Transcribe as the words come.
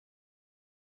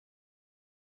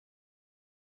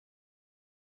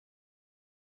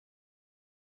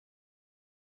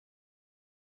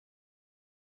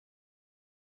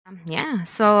Yeah,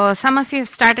 so some of you have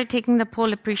started taking the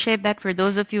poll. Appreciate that. For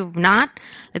those of you who've not,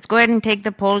 let's go ahead and take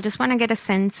the poll. Just want to get a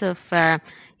sense of, some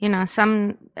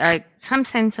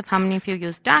sense of how many of you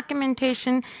use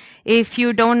documentation. If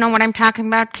you don't know what I'm talking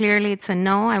about, clearly it's a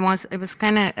no. I was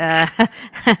kind of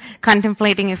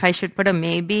contemplating if I should put a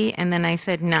maybe, and then I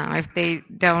said no. If they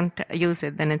don't use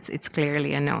it, then it's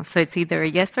clearly a no. So it's either a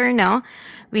yes or a no.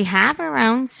 We have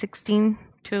around 16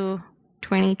 to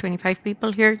 20, 25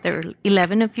 people here. There are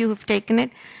 11 of you who've taken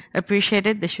it. Appreciate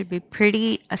it. This should be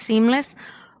pretty seamless.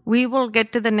 We will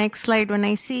get to the next slide when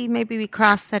I see maybe we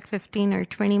cross that 15 or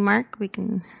 20 mark. We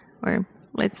can, or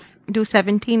let's do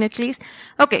 17 at least.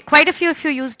 Okay, quite a few of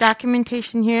you use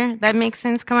documentation here. That makes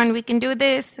sense. Come on, we can do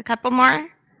this. A couple more.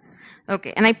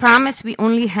 Okay, and I promise we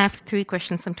only have 3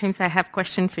 questions. Sometimes I have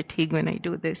question fatigue when I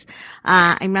do this.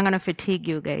 I'm not going to fatigue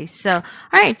you guys. So, all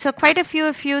right, so quite a few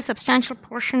of you, substantial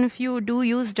portion of you do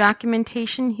use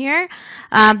documentation here.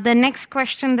 The next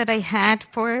question that I had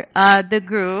for the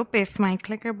group, if my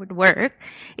clicker would work,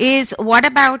 is what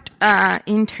about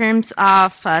in terms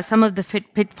of some of the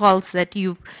pitfalls that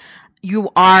you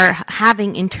are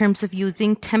having in terms of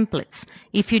using templates.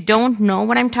 If you don't know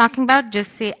what I'm talking about,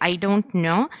 just say, I don't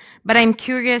know. But I'm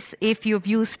curious if you've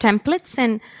used templates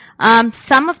and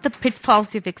some of the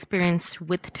pitfalls you've experienced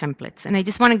with templates. And I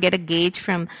just want to get a gauge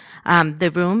from the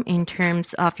room in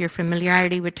terms of your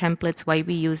familiarity with templates, why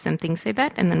we use them, things like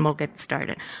that, and then we'll get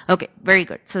started. Okay, very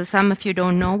good. So some of you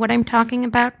don't know what I'm talking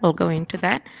about. We'll go into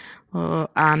that.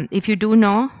 If you do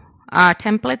know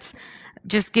templates,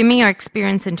 just give me your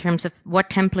experience in terms of what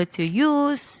templates you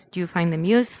use. Do you find them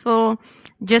useful?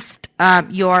 Just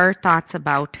your thoughts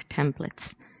about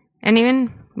templates. And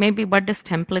even maybe what does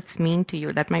templates mean to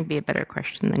you? That might be a better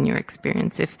question than your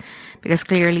experience, because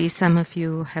clearly some of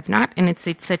you have not. And it's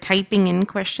a typing in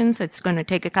question, so it's going to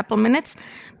take a couple minutes.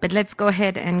 But let's go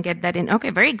ahead and get that in.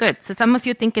 Okay, very good. So some of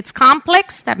you think it's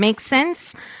complex. That makes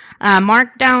sense.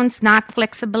 Markdown's not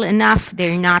flexible enough.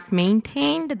 They're not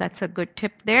maintained. That's a good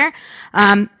tip there.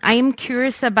 I am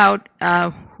curious about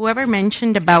whoever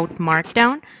mentioned about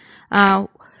Markdown.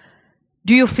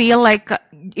 Do you feel like,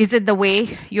 is it the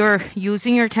way you're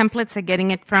using your templates, like getting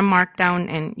it from Markdown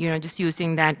and, just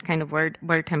using that kind of word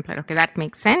template? Okay, that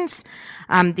makes sense.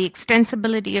 The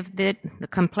extensibility of the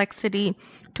complexity.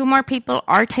 2 more people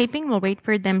are typing. We'll wait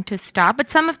for them to stop.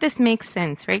 But some of this makes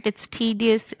sense, right? It's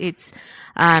tedious. It's,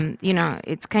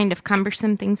 it's kind of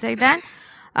cumbersome, things like that.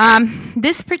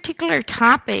 This particular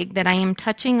topic that I am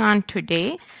touching on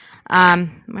today, I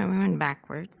went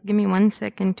backwards. Give me 1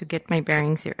 second to get my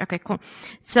bearings here. Okay, cool.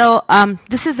 So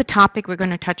this is the topic we're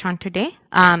going to touch on today.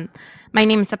 My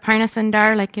name is Aparna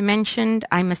Sandar. Like you mentioned,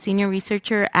 I'm a senior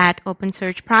researcher at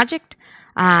OpenSearch project.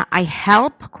 I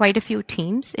help quite a few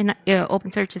teams.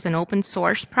 OpenSearch is an open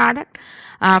source product.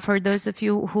 For those of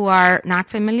you who are not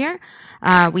familiar,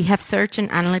 we have search and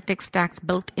analytics stacks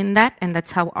built in that, and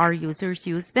that's how our users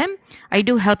use them. I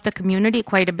do help the community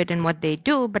quite a bit in what they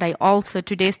do, but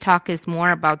today's talk is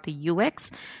more about the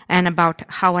UX and about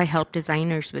how I help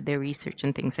designers with their research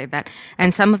and things like that,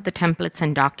 and some of the templates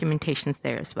and documentations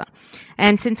there as well.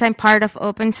 And since I'm part of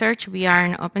OpenSearch, we are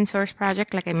an open source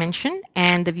project, like I mentioned,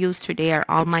 and the views today are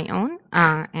all my own,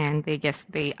 and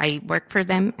I work for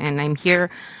them, and I'm here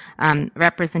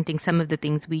representing some of the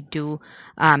things we do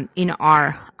in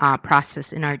our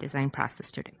process, in our design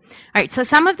process today. All right, so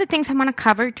some of the things I want to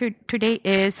cover today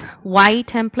is why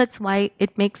templates, why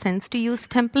it makes sense to use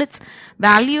templates,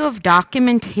 value of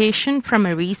documentation from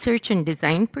a research and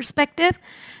design perspective,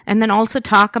 and then also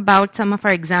talk about some of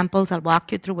our examples. I'll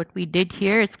walk you through what we did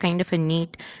here. It's kind of a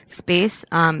neat space.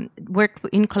 Worked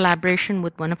in collaboration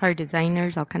with one of our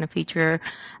designers. I'll kind of feature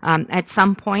at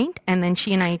some point, and then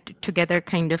she and I together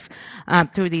kind of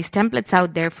threw these templates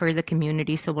out there for the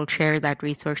community, so we'll share that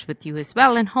resource with you as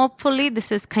well. And hopefully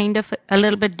this is kind of a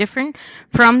little bit different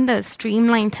from the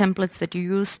streamlined templates that you're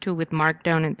used to with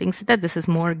Markdown and things like that. This is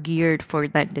more geared for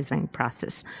that design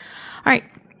process. All right.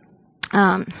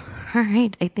 All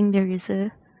right, I think there is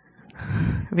a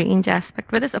range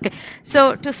aspect with this. Okay,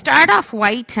 so to start off,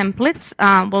 why templates?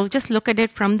 We'll just look at it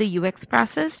from the UX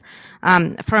process,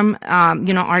 from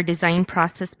our design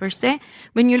process per se.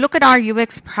 When you look at our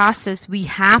UX process, we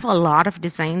have a lot of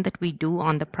design that we do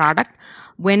on the product.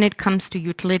 When it comes to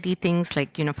utility things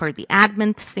like, for the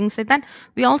admin, things like that,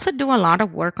 we also do a lot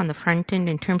of work on the front end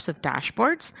in terms of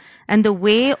dashboards. And the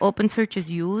way OpenSearch is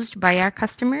used by our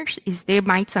customers is they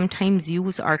might sometimes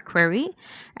use our query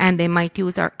and they might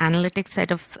use our analytics set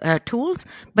of tools,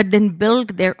 but then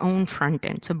build their own front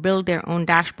end. So build their own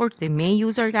dashboards. They may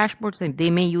use our dashboards and they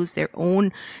may use their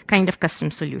own kind of custom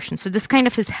solution. So this kind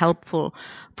of is helpful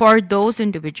for those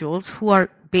individuals who are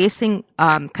basing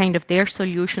kind of their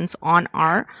solutions on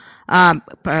our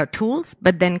tools,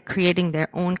 but then creating their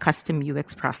own custom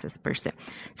UX process per se.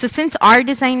 So since our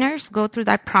designers go through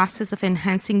that process of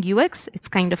enhancing UX, it's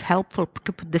kind of helpful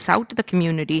to put this out to the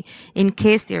community in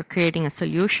case they're creating a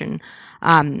solution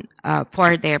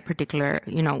for their particular,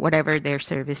 whatever their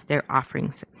service they're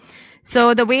offering.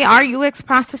 So the way our UX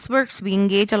process works, we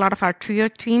engage a lot of our trio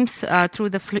teams through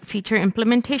the feature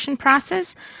implementation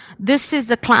process. This is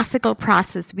the classical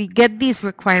process. We get these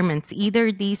requirements.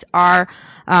 Either these are,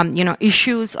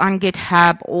 issues on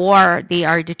GitHub, or they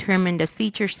are determined as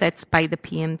feature sets by the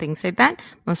PM, things like that.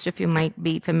 Most of you might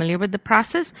be familiar with the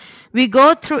process. We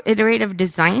go through iterative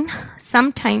design.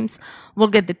 Sometimes we'll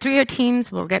get the trio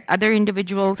teams, we'll get other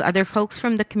individuals, other folks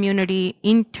from the community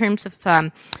in terms of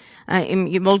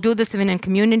we'll do this even in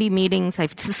community meetings.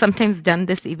 I've sometimes done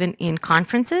this even in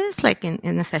conferences, like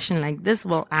in a session like this.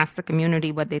 We'll ask the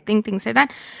community what they think, things like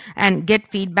that, and get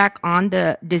feedback on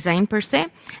the design per se.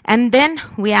 And then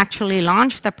we actually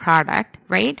launch the product,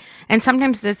 right? And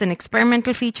sometimes there's an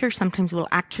experimental feature. Sometimes we'll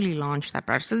actually launch that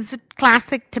product. So this is a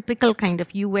classic, typical kind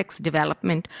of UX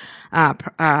development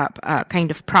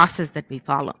kind of process that we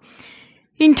follow.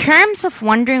 In terms of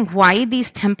wondering why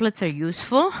these templates are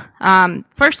useful,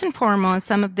 first and foremost,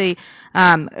 some of the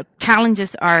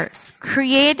challenges are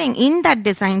creating in that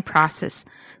design process.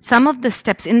 Some of the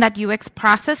steps in that UX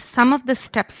process, some of the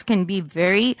steps can be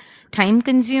very time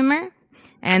consumer.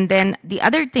 And then the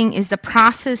other thing is the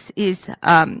process is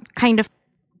kind of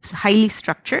highly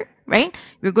structured, right?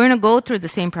 We're going to go through the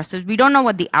same process. We don't know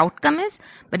what the outcome is,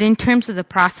 but in terms of the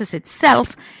process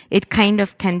itself, it kind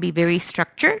of can be very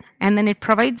structured. And then it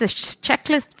provides a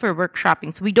checklist for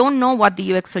workshopping. So we don't know what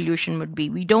the UX solution would be.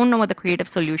 We don't know what the creative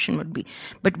solution would be,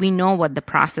 but we know what the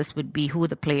process would be, who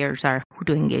the players are, who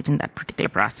to engage in that particular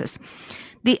process.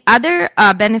 The other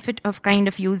benefit of kind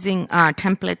of using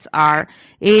templates are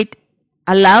it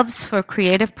allows for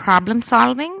creative problem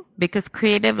solving, because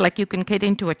creative, like you can get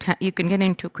into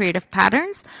creative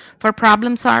patterns for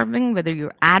problem solving, whether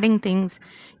you're adding things,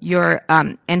 you're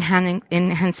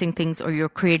enhancing things, or you're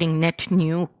creating net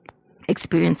new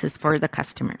experiences for the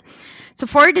customer. So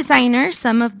for designers,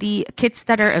 some of the kits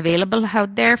that are available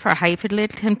out there for high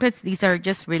fidelity templates, these are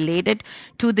just related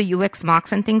to the UX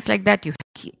mocks and things like that. You have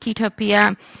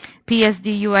Keytopia,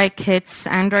 PSD UI kits,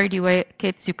 Android UI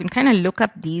kits. You can kind of look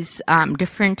up these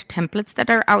different templates that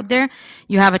are out there.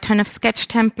 You have a ton of Sketch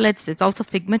templates. There's also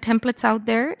Figma templates out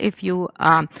there if you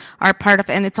are part of,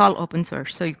 and it's all open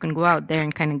source. So you can go out there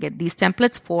and kind of get these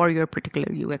templates for your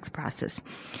particular UX process.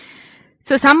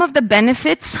 So some of the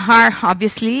benefits are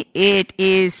obviously it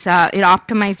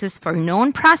optimizes for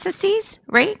known processes,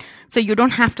 right? So you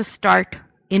don't have to start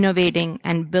innovating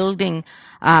and building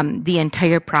the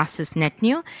entire process net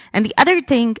new. And the other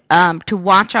thing to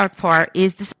watch out for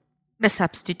is the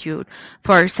substitute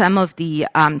for some of the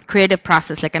creative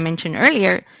process. Like I mentioned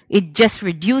earlier, it just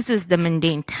reduces the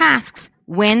mundane tasks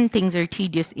when things are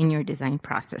tedious in your design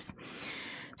process.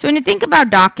 So when you think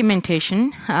about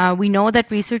documentation, we know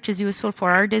that research is useful for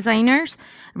our designers.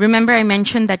 Remember, I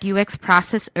mentioned that UX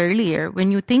process earlier. When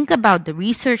you think about the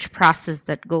research process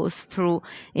that goes through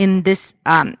in this,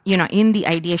 in the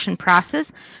ideation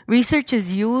process, research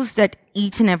is used at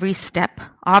each and every step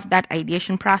of that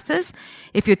ideation process.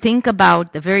 If you think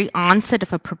about the very onset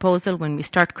of a proposal, when we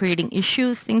start creating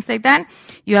issues, things like that,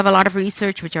 you have a lot of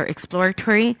research which are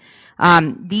exploratory.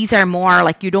 These are more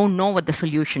like you don't know what the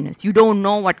solution is. You don't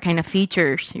know what kind of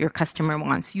features your customer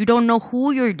wants. You don't know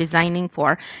who you're designing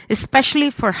for,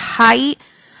 especially for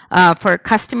for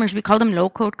customers. We call them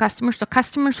low-code customers. So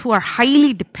customers who are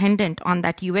highly dependent on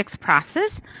that UX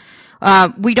process.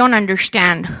 We don't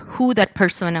understand who that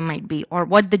persona might be or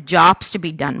what the jobs to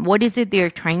be done. What is it they're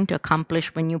trying to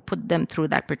accomplish when you put them through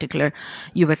that particular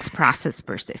UX process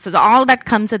per se. So all that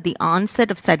comes at the onset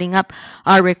of setting up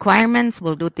our requirements.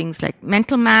 We'll do things like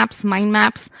mental maps, mind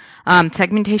maps.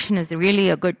 Segmentation is really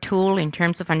a good tool in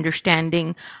terms of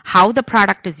understanding how the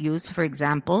product is used. For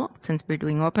example, since we're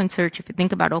doing OpenSearch, if you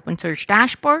think about OpenSearch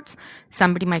dashboards,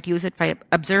 somebody might use it for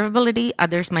observability,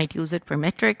 others might use it for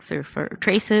metrics or for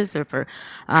traces or for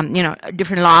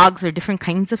different logs or different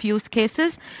kinds of use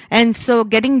cases. And so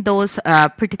getting those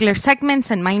particular segments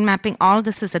and mind mapping, all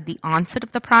this is at the onset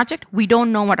of the project. We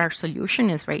don't know what our solution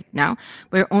is right now.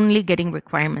 We're only getting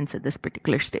requirements at this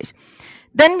particular stage.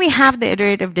 Then we have the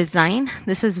iterative design.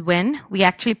 This is when we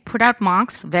actually put out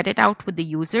mocks, vet it out with the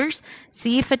users,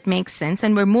 see if it makes sense.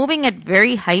 And we're moving at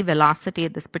very high velocity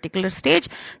at this particular stage.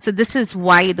 So this is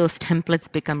why those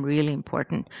templates become really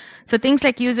important. So things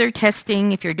like user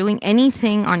testing, if you're doing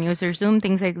anything on user Zoom,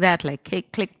 things like that, like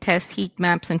click tests, heat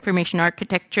maps, information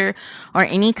architecture, or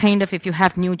any kind of, if you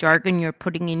have new jargon you're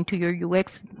putting into your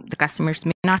UX, the customers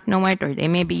may not know it, or they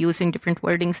may be using different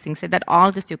wordings, things like that.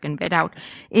 All this you can vet out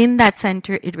in that center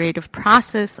iterative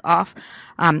process of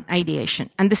ideation.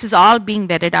 And this is all being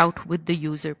vetted out with the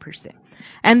user per se.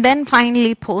 And then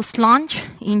finally, post-launch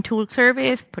in tool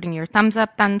surveys, putting your thumbs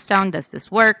up, thumbs down, does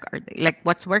this work? Or like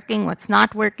what's working, what's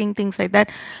not working, things like that.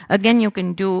 Again, you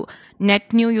can do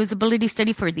net new usability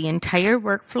study for the entire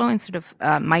workflow instead of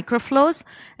microflows,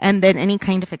 and then any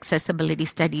kind of accessibility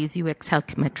studies, UX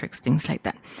health metrics, things like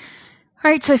that. All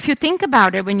right, so if you think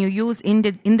about it, when you use in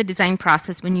the design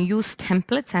process, when you use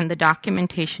templates and the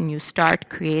documentation you start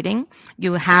creating,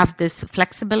 you have this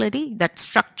flexibility, that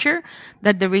structure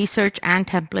that the research and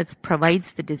templates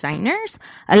provides the designers,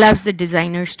 allows the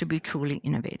designers to be truly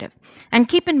innovative. And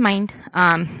keep in mind,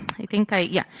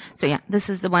 this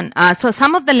is the one. So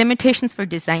some of the limitations for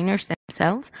designers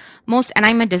themselves, and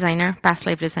I'm a designer, past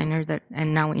life designer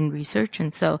and now in research,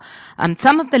 and so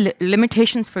some of the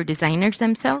limitations for designers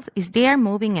themselves is they are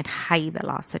moving at high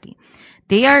velocity.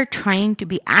 They are trying to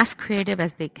be as creative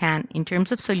as they can in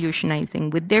terms of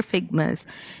solutionizing with their Figmas,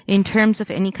 in terms of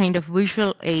any kind of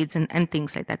visual aids and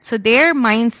things like that. So their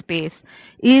mind space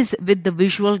is with the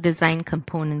visual design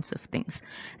components of things.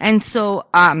 And so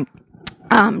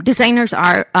designers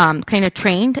are kind of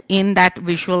trained in that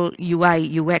visual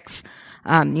UI, UX,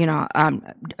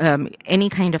 any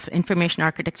kind of information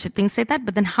architecture, things like that.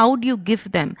 But then how do you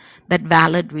give them that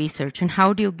valid research, and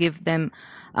how do you give them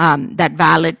that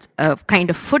valid kind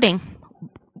of footing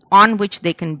on which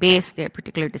they can base their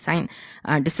particular design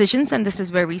decisions? And this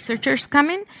is where researchers come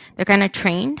in. They're kind of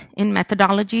trained in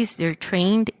methodologies. They're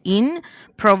trained in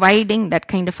providing that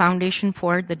kind of foundation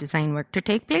for the design work to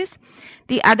take place.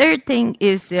 The other thing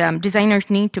is designers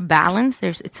need to balance.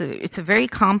 It's a very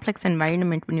complex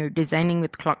environment when you're designing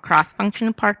with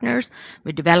cross-functional partners,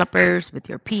 with developers, with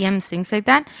your PMs, things like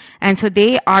that. And so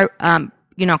they are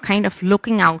kind of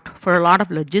looking out for a lot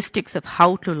of logistics of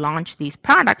how to launch these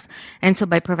products. And so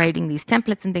by providing these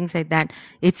templates and things like that,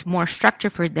 it's more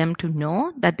structure for them to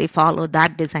know that they follow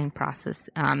that design process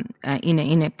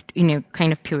in a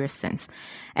kind of purest sense.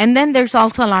 And then there's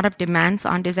also a lot of demands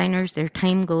on designers. Their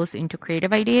time goes into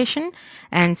creative ideation.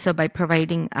 And so by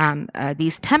providing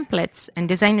these templates, and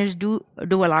designers do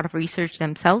a lot of research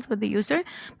themselves with the user,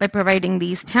 by providing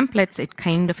these templates, it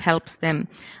kind of helps them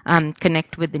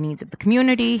connect with the needs of the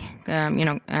community,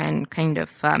 and kind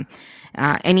of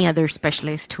any other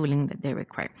specialized tooling that they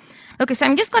require. Okay, so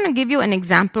I'm just going to give you an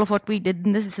example of what we did.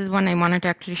 And this is one I wanted to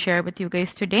actually share with you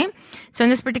guys today. So in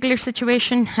this particular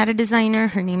situation, had a designer.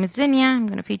 Her name is Zinnia. I'm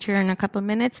going to feature her in a couple of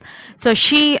minutes. So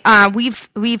she, we've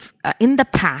in the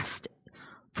past,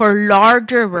 for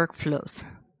larger workflows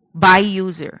by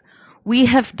user, we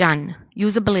have done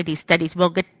usability studies. We'll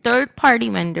get third-party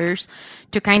vendors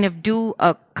to kind of do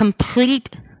a complete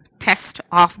test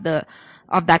of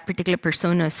that particular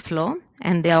persona's flow,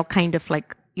 and they'll kind of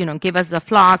like give us the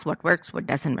flaws, what works, what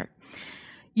doesn't work.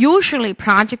 Usually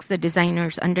projects the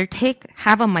designers undertake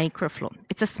have a microflow.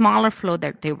 It's a smaller flow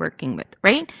that they're working with,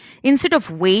 right? Instead of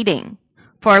waiting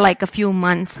for like a few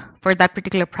months for that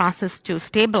particular process to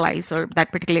stabilize, or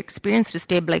that particular experience to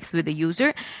stabilize with the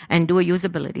user and do a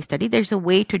usability study, there's a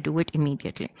way to do it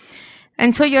immediately.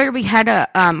 And so here we had a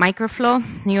microflow.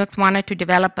 UX wanted to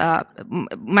develop a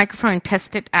microflow and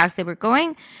test it as they were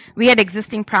going. We had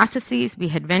existing processes. We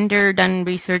had vendor done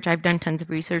research. I've done tons of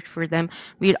research for them.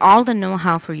 We had all the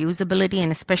know-how for usability,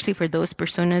 and especially for those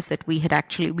personas that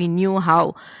we knew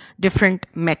how different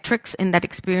metrics in that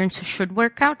experience should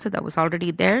work out. So that was already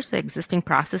there. So the existing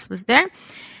process was there.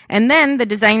 And then the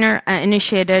designer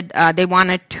initiated, they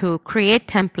wanted to create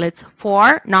templates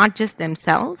for not just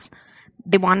themselves.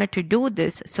 They wanted to do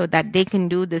this so that they can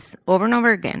do this over and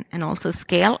over again, and also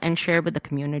scale and share with the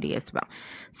community as well.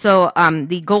 So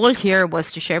the goal here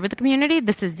was to share with the community.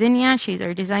 This is Zinnia. She's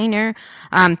our designer.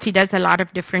 She does a lot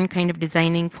of different kind of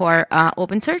designing for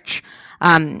OpenSearch,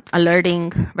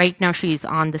 alerting. Right now she's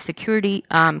on the security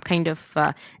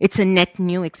it's a net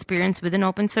new experience within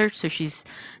OpenSearch. So she's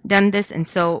done this. And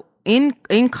so in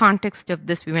context of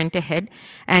this, we went ahead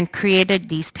and created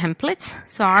these templates.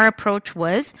 So our approach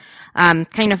was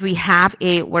we have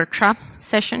a workshop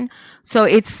session. So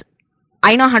it's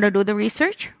I know how to do the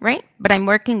research, right? But I'm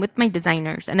working with my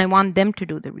designers and I want them to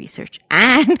do the research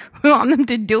and we want them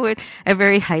to do it at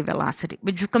very high velocity,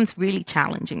 which becomes really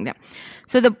challenging them.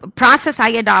 So the process I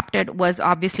adopted was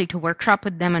obviously to workshop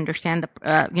with them, understand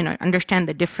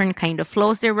the different kind of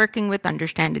flows they're working with,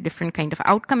 understand the different kind of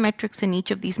outcome metrics in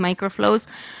each of these microflows,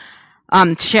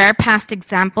 share past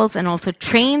examples, and also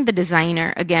train the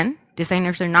designer. Again,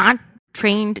 designers are not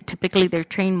trained, typically they're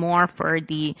trained more for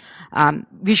the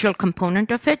visual component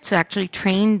of it. So actually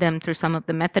train them through some of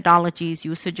the methodologies,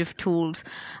 usage of tools.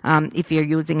 If you're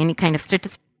using any kind of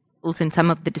statistical tools in some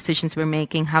of the decisions we're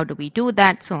making, how do we do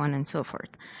that, so on and so forth.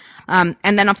 And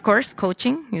then, of course,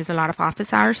 coaching. Use a lot of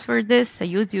office hours for this. I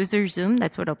use user Zoom.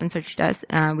 That's what OpenSearch does.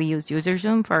 We use user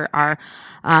Zoom for our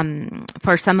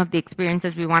for some of the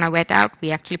experiences we want to vet out.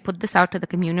 We actually put this out to the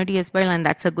community as well, and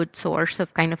that's a good source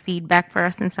of kind of feedback for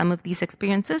us in some of these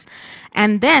experiences.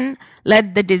 And then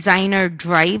let the designer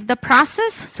drive the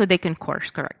process so they can course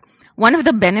correct. One of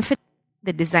the benefits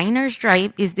the designers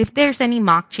drive is if there's any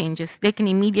mock changes, they can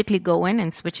immediately go in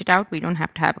and switch it out. We don't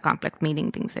have to have a complex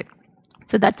meeting, things like that.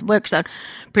 So that works out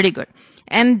pretty good.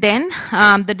 And then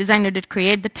the designer did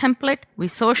create the template. We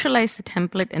socialize the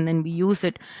template, and then we use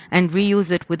it and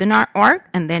reuse it within our org.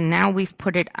 And then now we've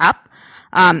put it up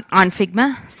on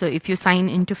Figma. So if you sign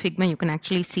into Figma, you can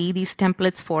actually see these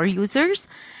templates for users.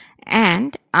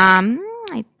 And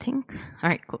I think, all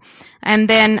right, cool. And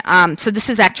then, so this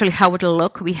is actually how it'll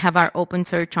look. We have our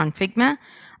OpenSearch on Figma.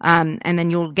 And then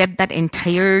you'll get that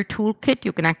entire toolkit.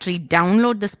 You can actually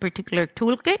download this particular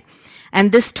toolkit.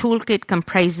 And this toolkit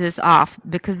comprises of,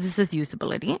 because this is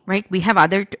usability, right? We have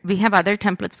other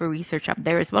templates for research up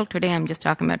there as well. Today, I'm just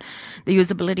talking about the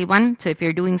usability one. So if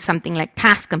you're doing something like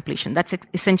task completion, that's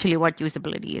essentially what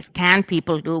usability is. Can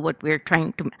people do what we're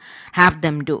trying to have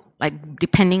them do? Like,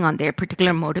 depending on their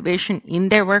particular motivation in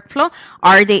their workflow,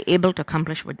 are they able to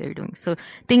accomplish what they're doing? So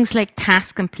things like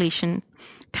task completion,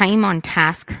 time on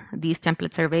task, these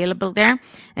templates are available there.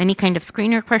 Any kind of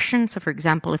screener questions. So for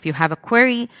example, if you have a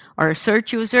query or a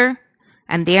search user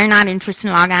and they are not interested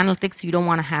in log analytics, you don't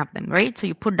want to have them, right? So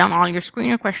you put down all your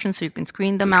screener questions so you can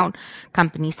screen them out,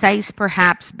 company size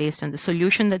perhaps, based on the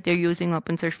solution that they're using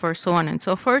OpenSearch for, so on and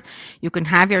so forth. You can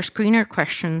have your screener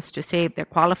questions to say if they're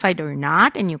qualified or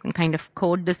not, and you can kind of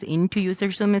code this into user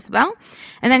Zoom as well.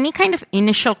 And any kind of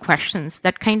initial questions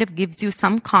that kind of gives you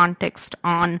some context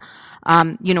on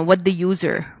what the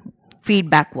user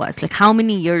feedback was, like how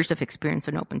many years of experience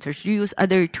on OpenSearch, do you use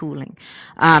other tooling,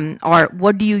 or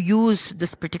what do you use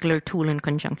this particular tool in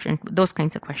conjunction, those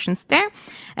kinds of questions there.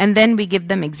 And then we give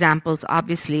them examples,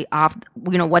 obviously, of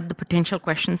what the potential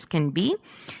questions can be,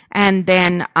 and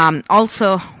then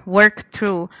also work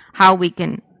through how we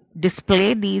can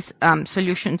display these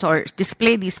solutions or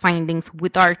display these findings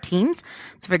with our teams.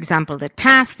 So for example, the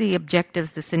tasks, the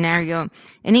objectives, the scenario,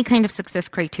 any kind of success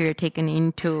criteria taken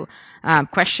into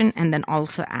question, and then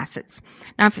also assets.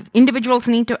 Now, if individuals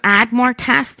need to add more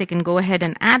tasks, they can go ahead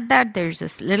and add that. There's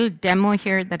this little demo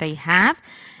here that I have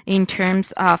in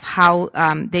terms of how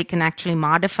they can actually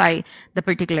modify the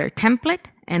particular template,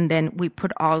 and then we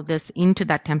put all this into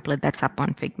that template that's up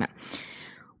on Figma.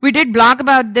 We did blog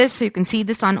about this, so you can see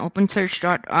this on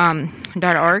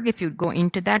opensearch.org. If you go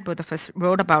into that, both of us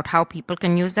wrote about how people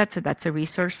can use that, so that's a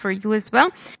resource for you as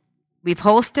well. We've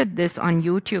hosted this on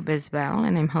YouTube as well,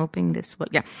 and I'm hoping this will,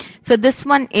 yeah. So this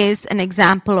one is an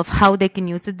example of how they can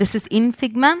use it. This is in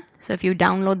Figma. So if you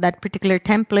download that particular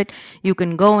template, you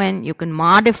can go in, you can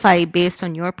modify based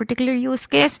on your particular use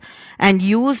case and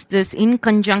use this in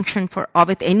conjunction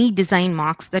with any design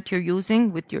mocks that you're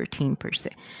using with your team per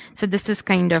se. So this is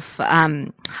kind of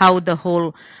how the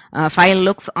whole file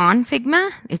looks on Figma.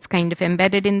 It's kind of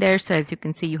embedded in there. So as you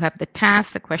can see, you have the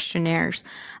tasks, the questionnaires,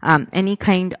 any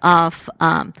kind of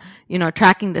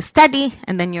tracking the study,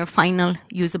 and then your final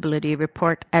usability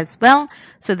report as well.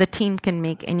 So the team can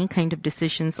make any kind of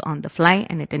decisions on the fly,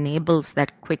 and it enables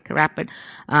that quick, rapid,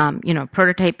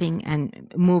 prototyping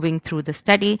and moving through the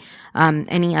study.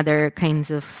 Any other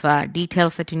kinds of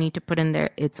details that you need to put in there,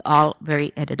 it's all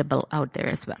very editable out there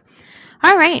as well.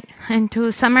 All right, and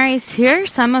to summarize here,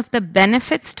 some of the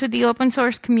benefits to the open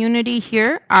source community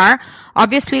here are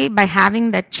obviously by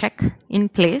having that check in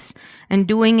place and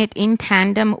doing it in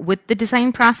tandem with the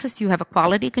design process, you have a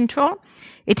quality control.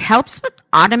 It helps with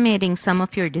automating some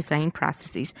of your design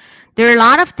processes. There are a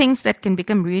lot of things that can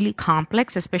become really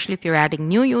complex, especially if you're adding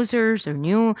new users or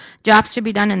new jobs to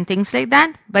be done and things like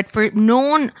that. But for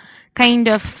known kind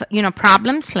of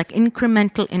problems like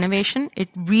incremental innovation. It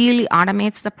really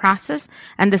automates the process,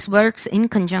 and this works in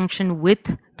conjunction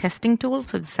with testing tools,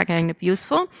 so it's kind of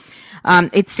useful.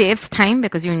 It saves time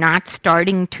because you're not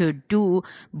starting to do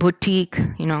boutique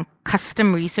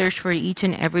custom research for each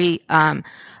and every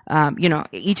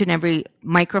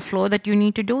microflow that you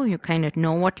need to do. You kind of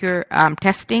know what you're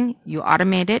testing, you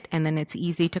automate it, and then it's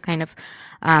easy to kind of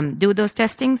do those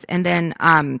testings. And then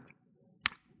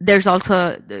there's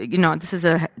also, this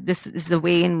is the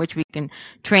way in which we can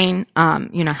train,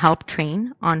 help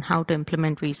train on how to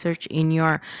implement research in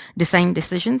your design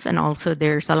decisions. And also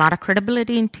there's a lot of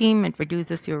credibility in team. It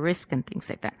reduces your risk and things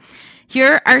like that.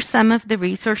 Here are some of the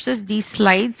resources. These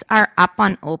slides are up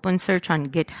on OpenSearch on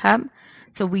GitHub.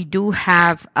 So we do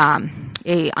have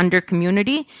under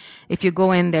community. If you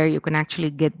go in there, you can actually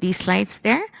get these slides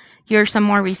there. Here are some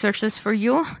more resources for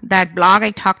you. That blog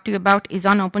I talked to you about is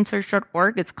on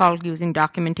opensearch.org. It's called Using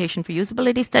Documentation for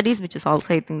Usability Studies, which is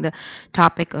also, I think, the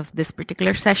topic of this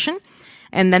particular session.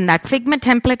 And then that Figma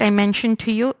template I mentioned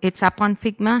to you, it's up on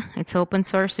Figma. It's open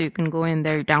source, so you can go in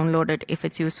there, download it if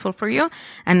it's useful for you.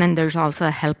 And then there's also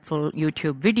a helpful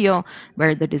YouTube video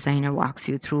where the designer walks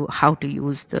you through how to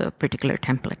use the particular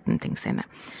template and things like that.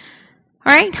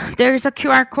 All right, there's a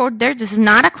QR code there. This is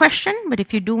not a question, but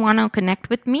if you do want to connect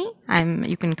with me,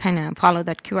 you can kind of follow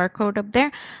that QR code up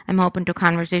there. I'm open to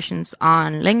conversations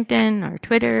on LinkedIn or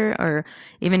Twitter, or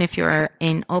even if you're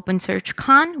in OpenSearch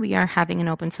Con. We are having an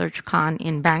OpenSearch Con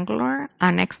in Bangalore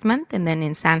next month, and then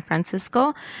in San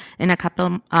Francisco in a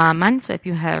couple months. So if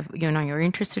you have, you're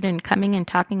interested in coming and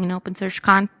talking in OpenSearch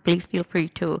Con, please feel free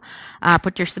to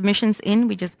put your submissions in.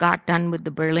 We just got done with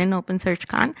the Berlin OpenSearch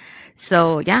Con.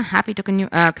 So yeah, happy to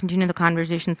continue the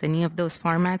conversations, any of those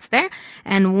formats there.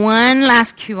 And one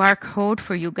last QR code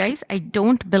for you guys. I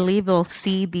don't believe we'll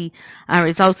see the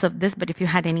results of this, but if you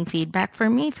had any feedback for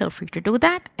me, feel free to do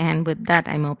that. And with that,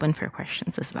 I'm open for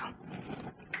questions as well.